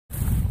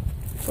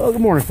Well,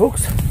 good morning,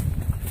 folks.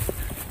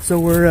 So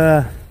we're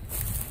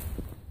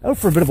out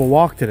for a bit of a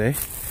walk today.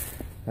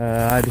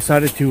 I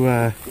decided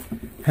to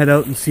head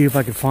out and see if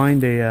I could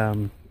find a,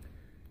 I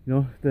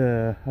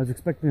was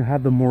expecting to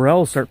have the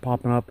Morels start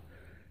popping up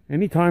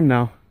anytime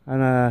now,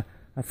 and a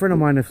friend of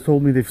mine has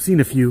told me they've seen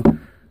a few.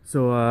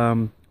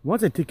 So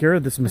once I take care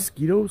of these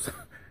mosquitoes,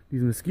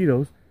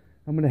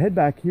 I'm gonna head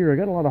back here. I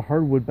got a lot of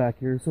hardwood back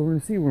here, so we're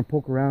gonna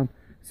poke around,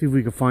 see if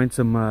we can find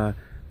some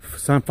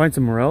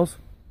Morels.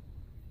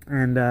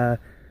 And we're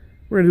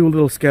gonna do a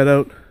little scout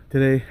out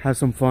today, have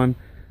some fun,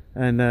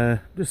 and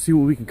just see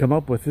what we can come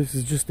up with. This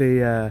is just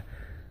a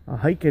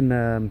hike,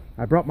 and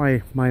I brought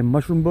my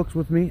mushroom books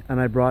with me, and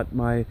I brought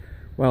my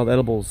wild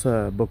edibles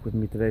book with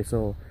me today.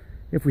 So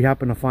if we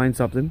happen to find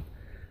something,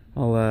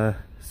 I'll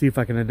see if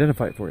I can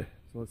identify it for you.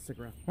 So let's stick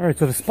around. All right,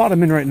 so the spot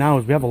I'm in right now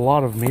is we have a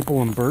lot of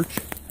maple and birch,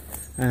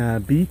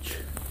 beech,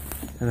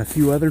 and a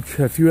few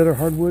other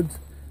hardwoods.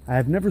 I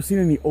have never seen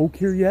any oak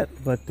here yet,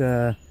 but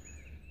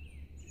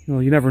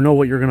you never know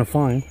what you're gonna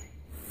find.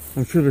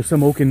 I'm sure there's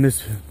some oak in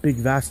this big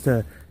vast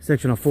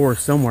section of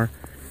forest somewhere,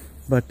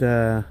 but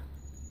I'm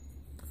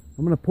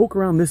gonna poke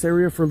around this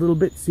area for a little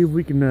bit, see if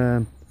we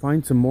can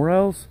find some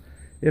Morels.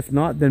 If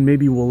not, then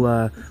maybe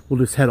we'll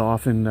just head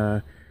off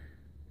and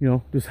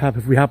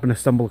if we happen to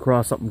stumble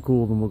across something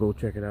cool, then we'll go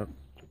check it out.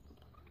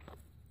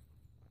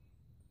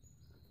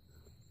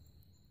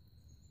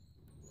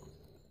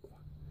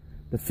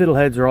 The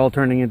fiddleheads are all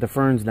turning into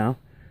ferns now,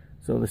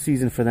 so the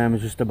season for them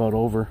is just about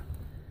over.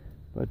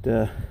 But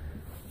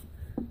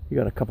you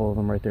got a couple of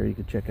them right there you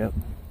could check out.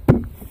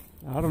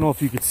 I don't know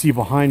if you could see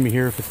behind me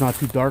here if it's not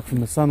too dark from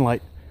the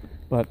sunlight,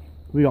 but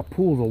we got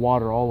pools of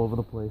water all over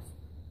the place.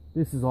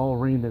 This is all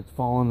rain that's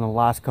fallen in the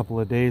last couple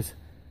of days.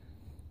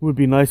 It would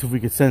be nice if we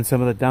could send some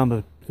of that down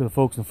to the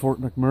folks in Fort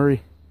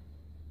McMurray,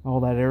 all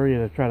that area,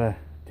 to try to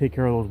take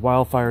care of those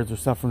wildfires they're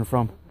suffering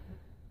from.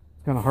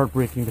 It's kind of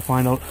heartbreaking to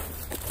find out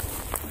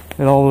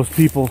that all those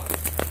people,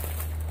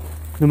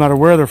 no matter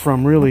where they're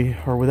from really,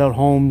 are without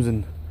homes,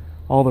 and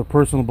all their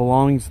personal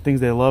belongings,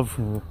 things they love,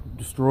 are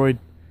destroyed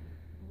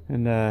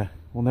and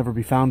will never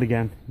be found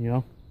again.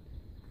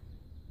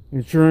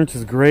 Insurance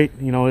is great.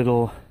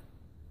 It'll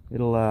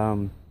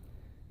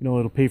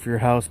pay for your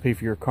house, pay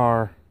for your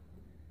car.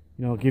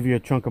 Give you a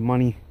chunk of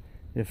money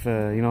if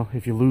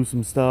if you lose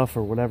some stuff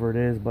or whatever it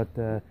is. But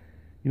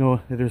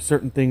there's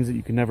certain things that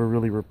you can never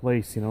really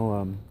replace.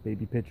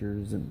 Baby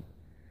pictures and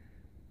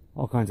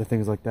all kinds of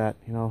things like that.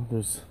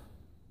 There's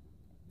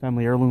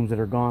family heirlooms that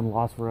are gone,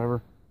 lost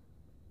forever.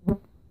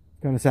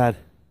 Kind of sad.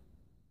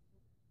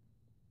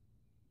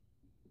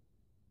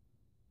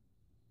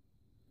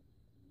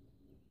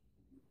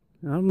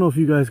 Now, I don't know if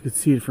you guys could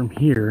see it from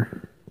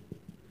here,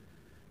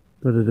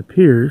 but it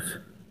appears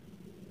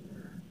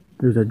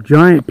there's a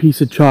giant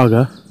piece of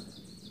chaga.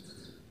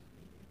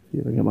 See if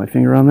I can get my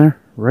finger on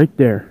there. Right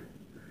there.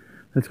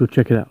 Let's go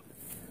check it out.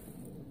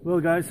 Well,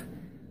 guys,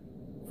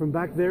 from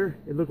back there,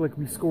 it looked like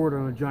we scored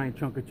on a giant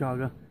chunk of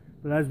chaga,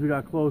 but as we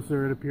got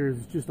closer, it appears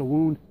it's just a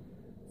wound.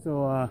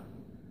 So,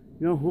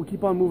 we'll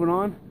keep on moving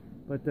on,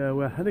 but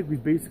I think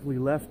we've basically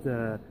left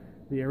the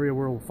area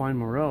where we'll find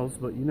Morels,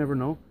 but you never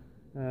know.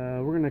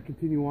 We're going to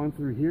continue on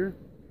through here.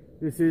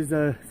 This is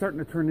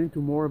starting to turn into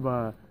more of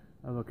a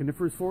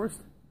coniferous forest,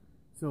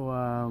 so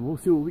we'll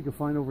see what we can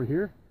find over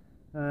here.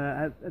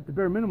 At the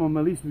bare minimum,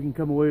 at least we can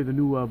come away with a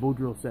new bow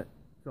drill set.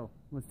 So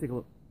let's take a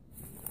look.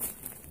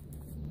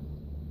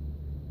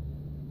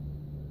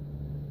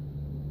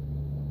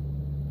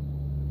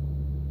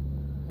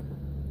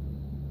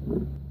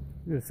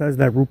 Look at the size of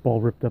that root ball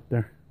ripped up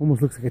there.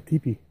 Almost looks like a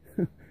teepee.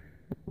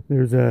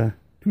 There's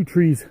two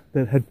trees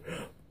that had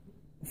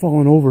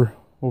fallen over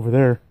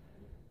there,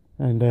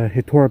 and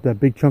it tore up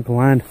that big chunk of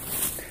land.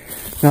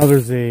 Now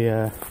there's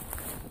a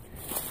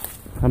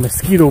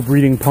mosquito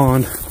breeding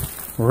pond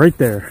right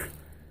there.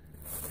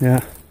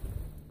 Yeah.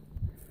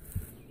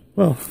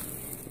 Well,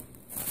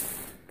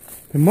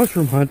 the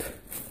mushroom hunt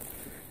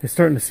is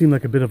starting to seem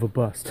like a bit of a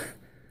bust.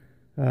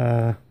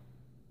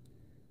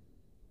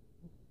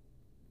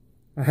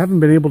 I haven't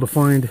been able to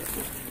find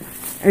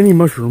any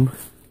mushroom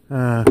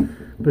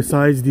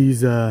besides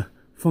these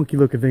funky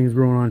looking things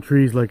growing on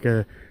trees, like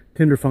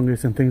tinder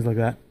fungus and things like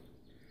that.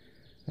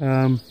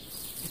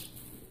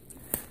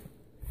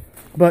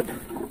 But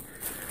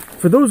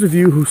for those of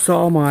you who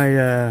saw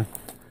my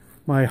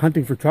my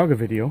hunting for chaga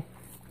video,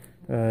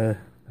 I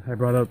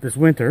brought out this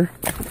winter.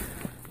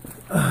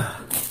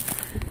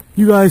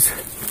 You guys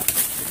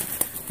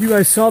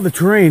saw the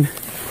terrain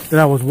that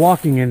I was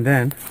walking in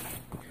then,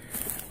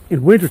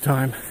 in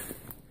wintertime,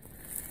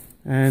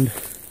 and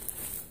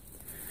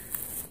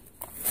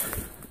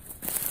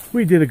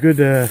we did a good,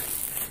 I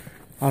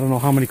don't know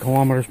how many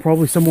kilometers,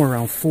 probably somewhere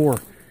around 4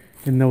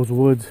 in those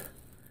woods.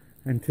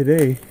 And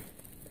today,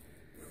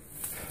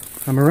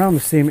 I'm around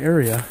the same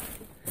area,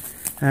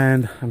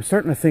 and I'm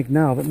starting to think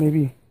now that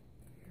maybe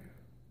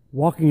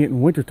walking it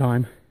in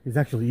wintertime is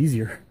actually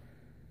easier.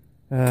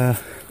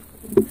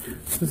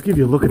 Let's give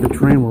you a look at the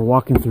terrain we're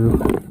walking through.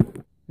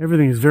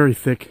 Everything is very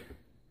thick.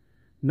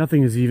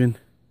 Nothing is even.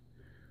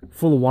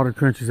 Full of water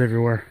trenches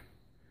everywhere.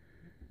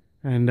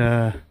 And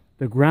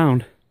the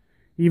ground,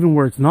 even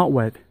where it's not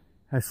wet,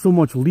 has so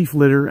much leaf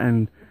litter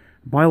and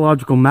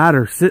biological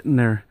matter sitting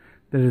there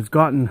that it's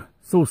gotten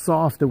so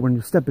soft that when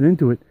you're stepping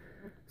into it,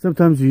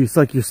 sometimes it's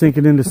like you're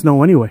sinking into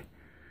snow anyway.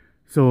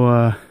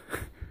 So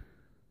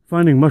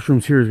finding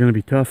mushrooms here is going to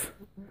be tough.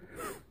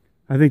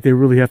 I think they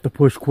really have to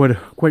push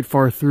quite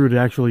far through to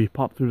actually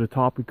pop through the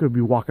top. We could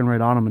be walking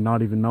right on them and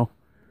not even know.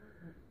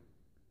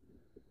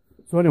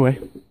 So anyway,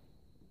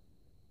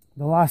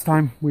 the last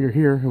time we were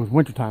here, it was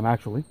wintertime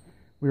actually.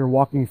 We were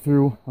walking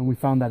through and we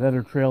found that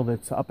other trail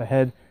that's up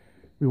ahead.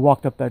 We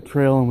walked up that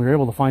trail and we were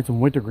able to find some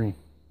wintergreen.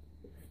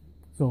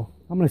 So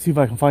I'm going to see if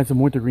I can find some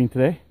wintergreen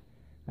today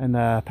and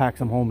pack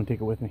some home and take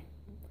it with me.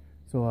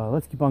 So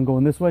let's keep on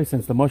going this way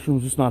since the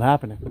mushrooms just not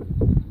happening.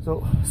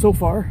 So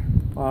far,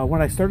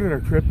 when I started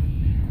our trip,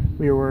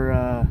 we were,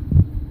 I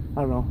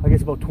don't know, I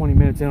guess about 20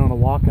 minutes in on a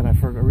walk, and I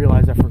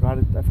realized I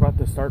forgot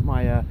to start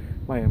my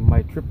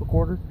my trip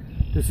recorder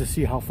just to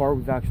see how far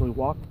we've actually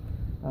walked.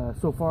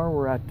 So far,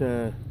 we're at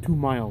 2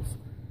 miles,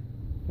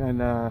 and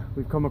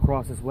we've come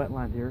across this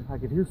wetland here. I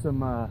could hear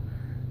some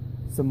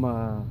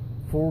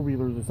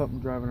four-wheelers or something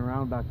driving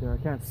around back there. I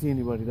can't see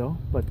anybody though,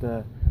 but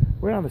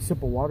we're gonna have a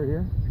sip of water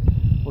here.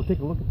 We'll take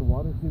a look at the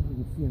water, see if we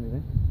can see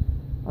anything.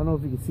 I don't know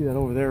if you can see that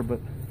over there, but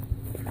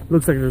it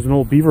looks like there's an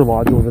old beaver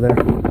lodge over there.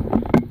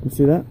 You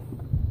see that?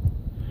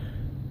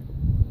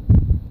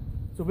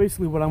 So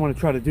basically what I'm going to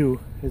try to do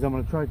is I'm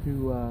going to try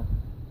to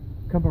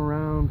come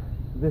around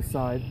this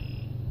side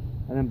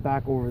and then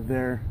back over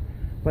there.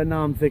 But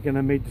now I'm thinking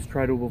I may just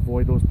try to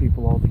avoid those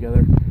people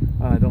altogether.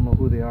 I don't know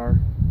who they are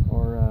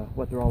or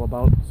what they're all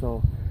about.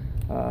 So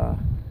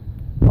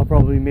I'll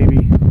probably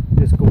maybe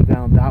just go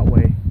down that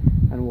way,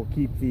 and we'll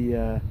keep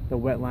the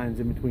wetlands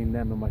in between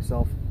them and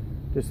myself,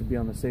 just to be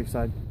on the safe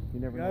side. You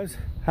never know. Guys,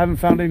 haven't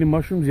found any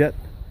mushrooms yet,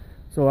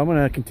 so I'm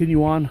gonna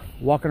continue on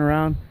walking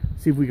around,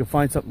 see if we can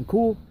find something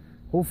cool.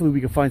 Hopefully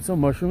we can find some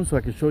mushrooms so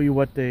I can show you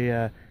what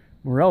the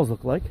morels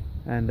look like.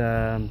 And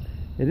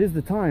it is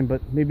the time,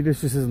 but maybe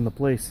this just isn't the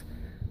place.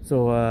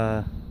 So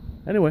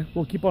anyway,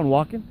 we'll keep on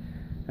walking,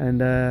 and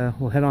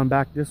we'll head on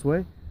back this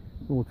way.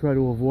 We'll try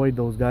to avoid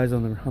those guys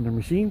on their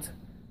machines,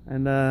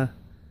 and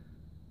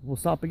we'll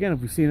stop again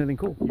if we see anything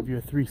cool. Give you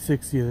a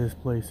 360 of this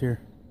place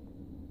here.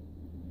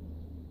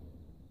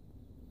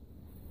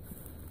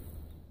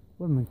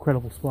 What an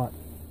incredible spot.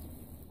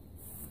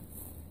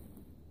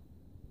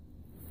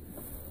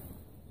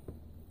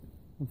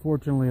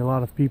 Unfortunately, a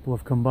lot of people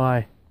have come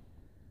by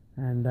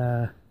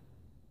and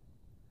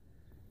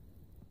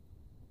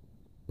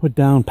put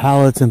down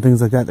pallets and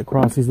things like that to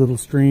cross these little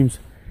streams.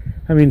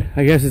 I mean,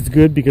 I guess it's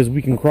good because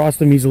we can cross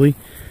them easily,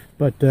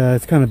 but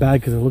it's kind of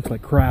bad because it looks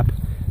like crap.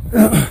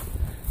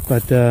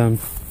 But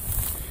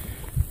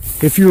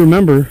if you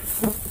remember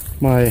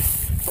my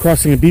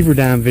crossing a beaver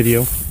dam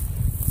video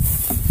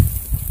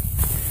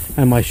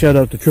and my shout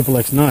out to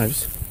XXX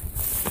Knives,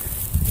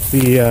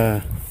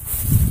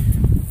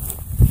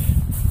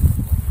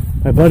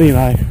 my buddy and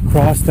I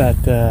crossed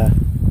that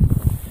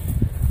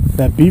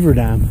beaver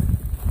dam,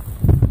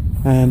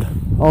 and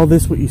all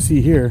this what you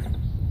see here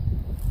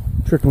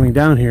trickling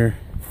down here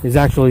is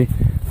actually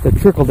the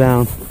trickle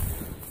down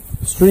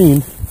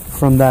stream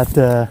from that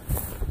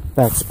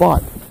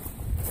spot.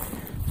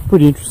 It's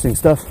pretty interesting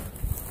stuff.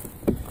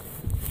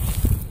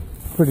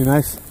 Pretty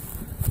nice.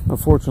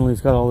 Unfortunately,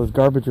 it's got all this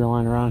garbage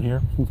lying around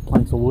here,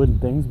 planks of wood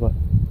and things, but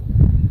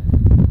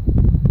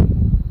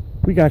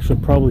we could actually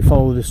probably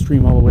follow this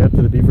stream all the way up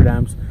to the beaver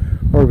dams,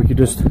 or we could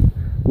just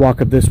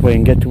walk up this way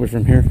and get to it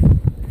from here.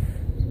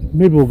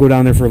 Maybe we'll go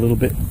down there for a little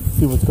bit,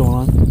 see what's going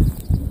on.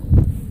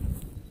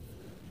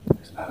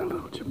 There's another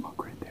little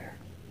chipmunk right there.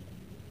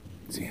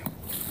 See him?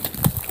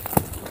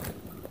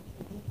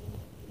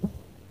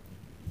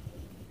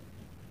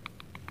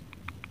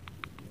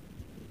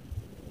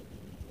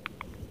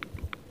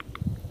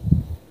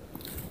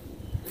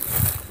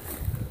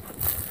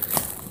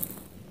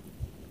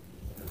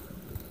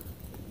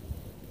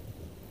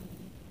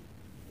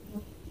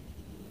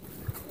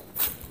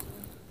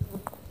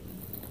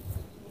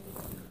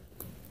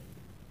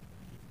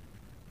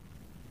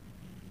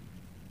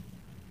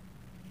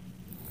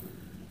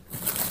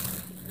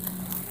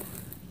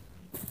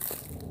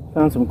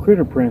 Found some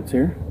critter prints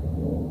here.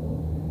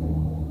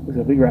 Looks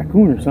like a big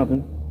raccoon or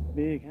something.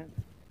 Big hand.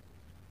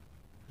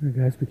 Alright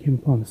guys, we came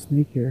upon a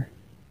snake here.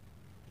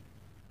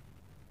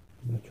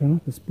 I'm going to try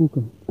not to spook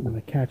him. I'm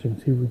going to catch him and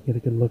see if we can get a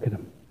good look at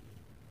him.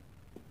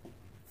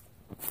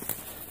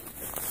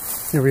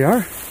 Here we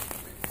are.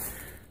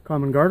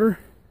 Common garter.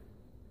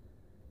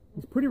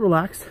 He's pretty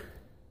relaxed.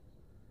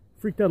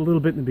 Freaked out a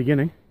little bit in the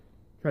beginning.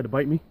 Tried to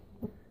bite me.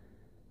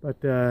 But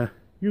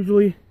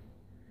usually,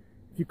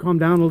 if you calm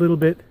down a little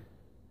bit,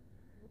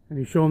 and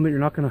you show them that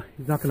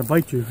he's not gonna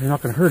bite you, you're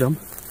not gonna hurt him,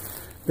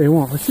 they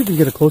won't. Let's see if we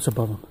can get a close-up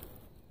of him.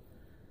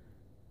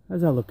 How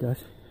does that look, guys?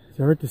 Is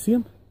it hard to see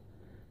him?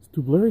 It's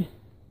too blurry.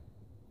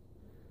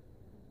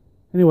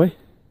 Anyway,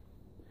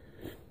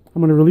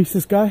 I'm gonna release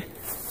this guy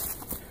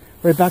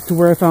right back to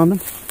where I found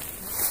him,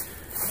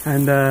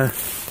 and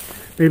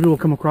maybe we'll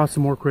come across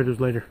some more critters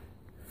later.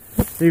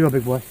 There you go,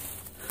 big boy.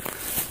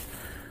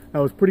 That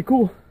was pretty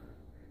cool.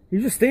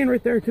 He's just staying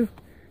right there too.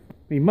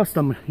 He must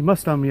on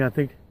me, I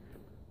think.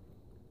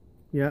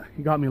 Yeah,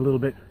 he got me a little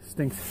bit.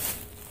 Stinks.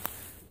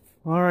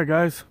 Alright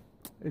guys,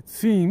 it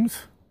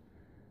seems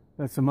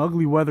that some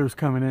ugly weather's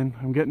coming in.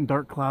 I'm getting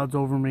dark clouds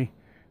over me,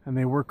 and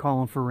they were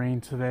calling for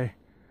rain today.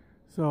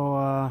 So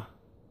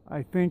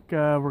I think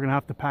we're gonna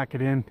have to pack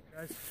it in.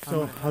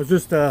 So I was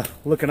just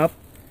looking up,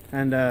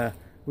 and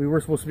we were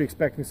supposed to be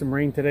expecting some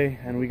rain today,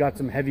 and we got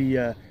some heavy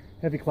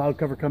cloud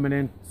cover coming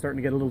in, starting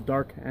to get a little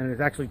dark, and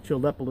it's actually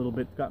chilled up a little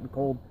bit, gotten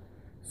cold.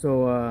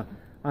 So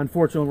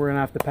unfortunately we're gonna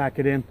have to pack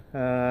it in.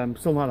 I'm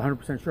still not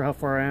 100% sure how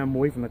far I am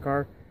away from the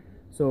car,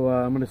 so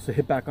I'm gonna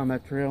hit back on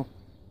that trail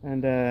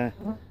and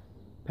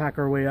pack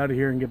our way out of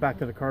here and get back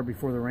to the car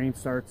before the rain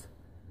starts.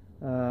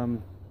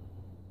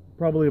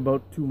 Probably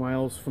about 2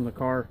 miles from the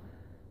car,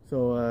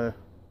 so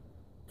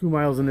 2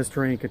 miles in this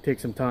terrain could take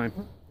some time.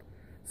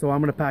 So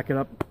I'm gonna pack it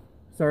up.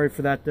 Sorry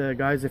for that,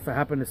 guys. If I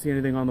happen to see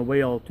anything on the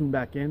way, I'll tune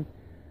back in.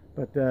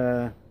 But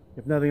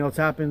if nothing else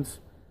happens,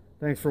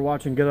 thanks for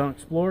watching Get Out and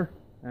Explore,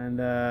 and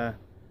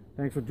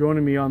thanks for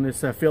joining me on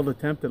this failed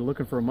attempt at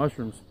looking for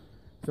mushrooms.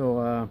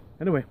 So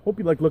anyway, hope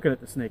you like looking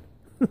at the snake.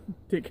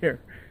 Take care.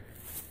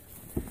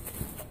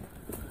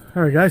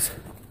 Alright guys,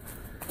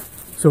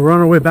 so we're on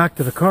our way back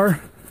to the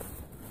car,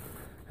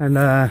 and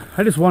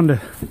I just wanted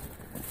to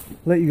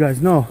let you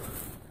guys know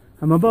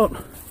I'm about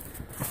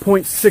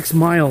 0.6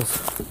 miles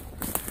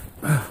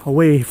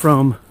away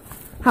from,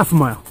 half a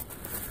mile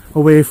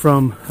away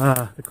from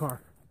the car.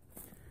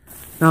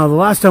 Now the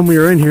last time we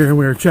were in here and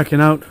we were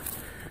checking out,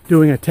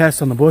 doing a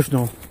test on the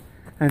Bushnell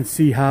and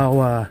see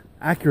how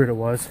accurate it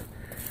was,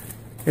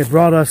 it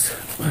brought us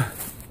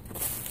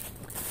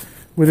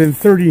within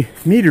 30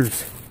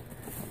 meters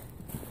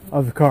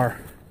of the car,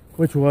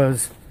 which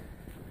was,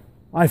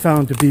 I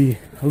found to be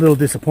a little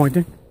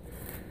disappointing,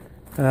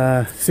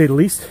 to say the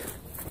least.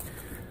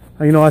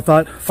 You know, I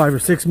thought 5 or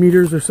 6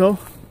 meters or so,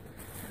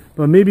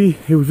 but maybe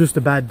it was just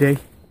a bad day.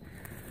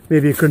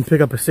 Maybe it couldn't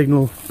pick up a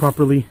signal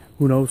properly,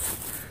 who knows.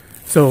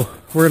 So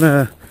we're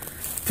gonna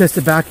test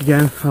it back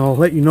again. I'll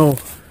let you know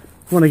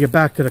when I get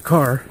back to the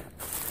car,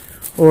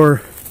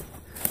 or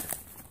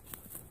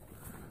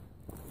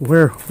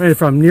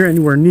if I'm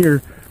anywhere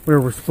near where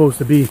we're supposed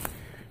to be,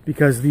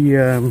 because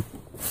the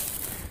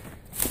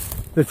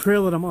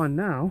trail that I'm on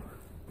now,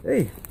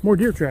 hey, more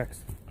deer tracks.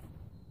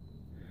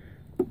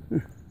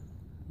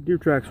 Deer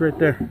tracks right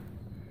there.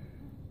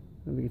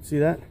 If you can see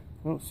that.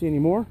 I don't see any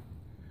more,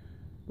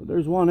 but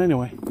there's one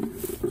anyway.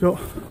 So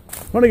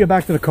when I get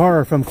back to the car,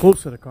 or if I'm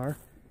close to the car,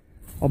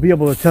 I'll be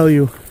able to tell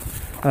you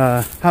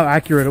how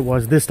accurate it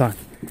was this time.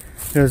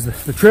 Because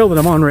the trail that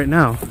I'm on right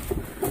now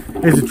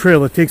is a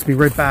trail that takes me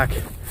right back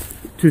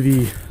to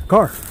the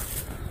car.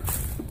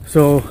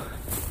 So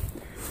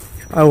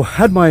I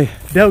had my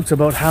doubts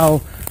about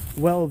how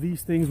well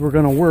these things were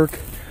going to work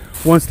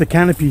once the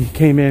canopy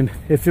came in,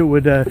 if it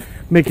would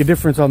make a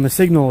difference on the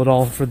signal at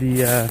all for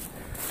the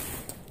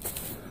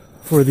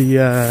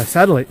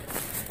satellite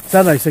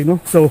signal.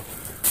 So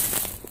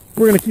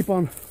we're going to keep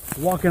on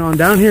walking on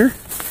down here,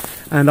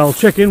 and I'll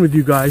check in with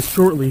you guys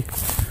shortly.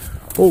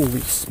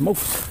 Holy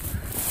smokes.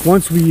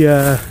 Once we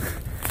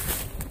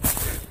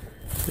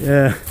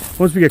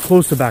get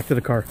close to back to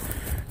the car.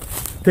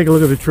 Take a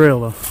look at the trail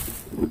though.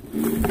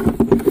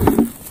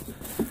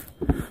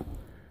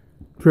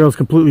 Trail's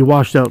completely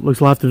washed out. Looks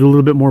like I'll have to do a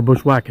little bit more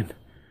bushwhacking.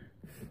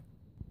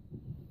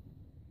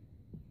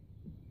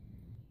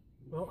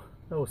 Well,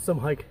 that was some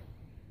hike.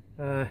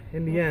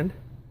 In the end,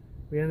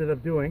 we ended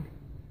up doing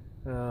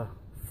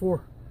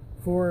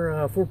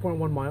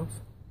 4.1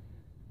 miles.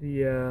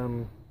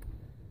 And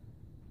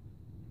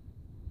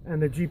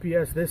the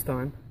GPS this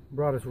time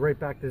brought us right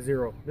back to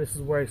zero. This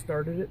is where I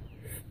started it.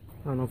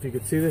 I don't know if you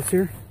could see this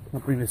here. I'll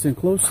bring this in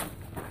close.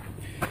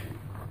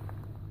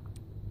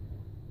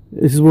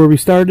 This is where we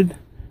started,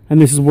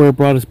 and this is where it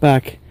brought us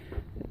back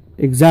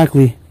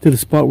exactly to the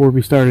spot where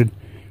we started.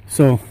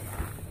 So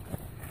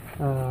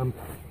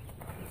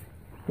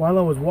while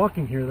I was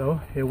walking here though,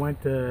 it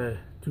went to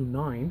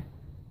 9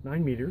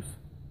 meters,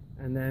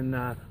 and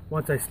then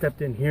once I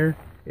stepped in here,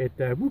 it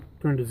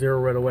turned to zero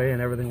right away,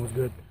 and everything was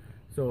good.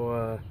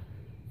 So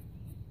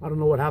I don't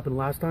know what happened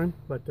last time,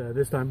 but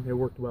this time it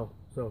worked well.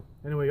 So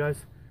anyway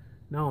guys,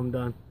 now I'm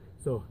done.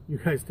 So you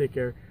guys take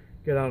care,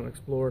 get out and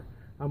explore.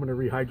 I'm going to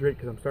rehydrate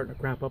because I'm starting to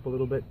cramp up a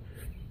little bit.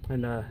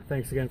 And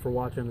thanks again for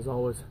watching. As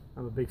always,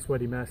 I'm a big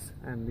sweaty mess,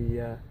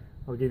 and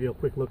I'll give you a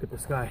quick look at the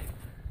sky.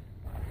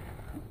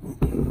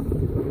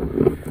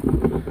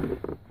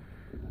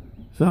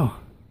 So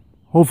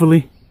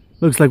hopefully,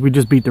 looks like we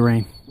just beat the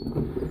rain.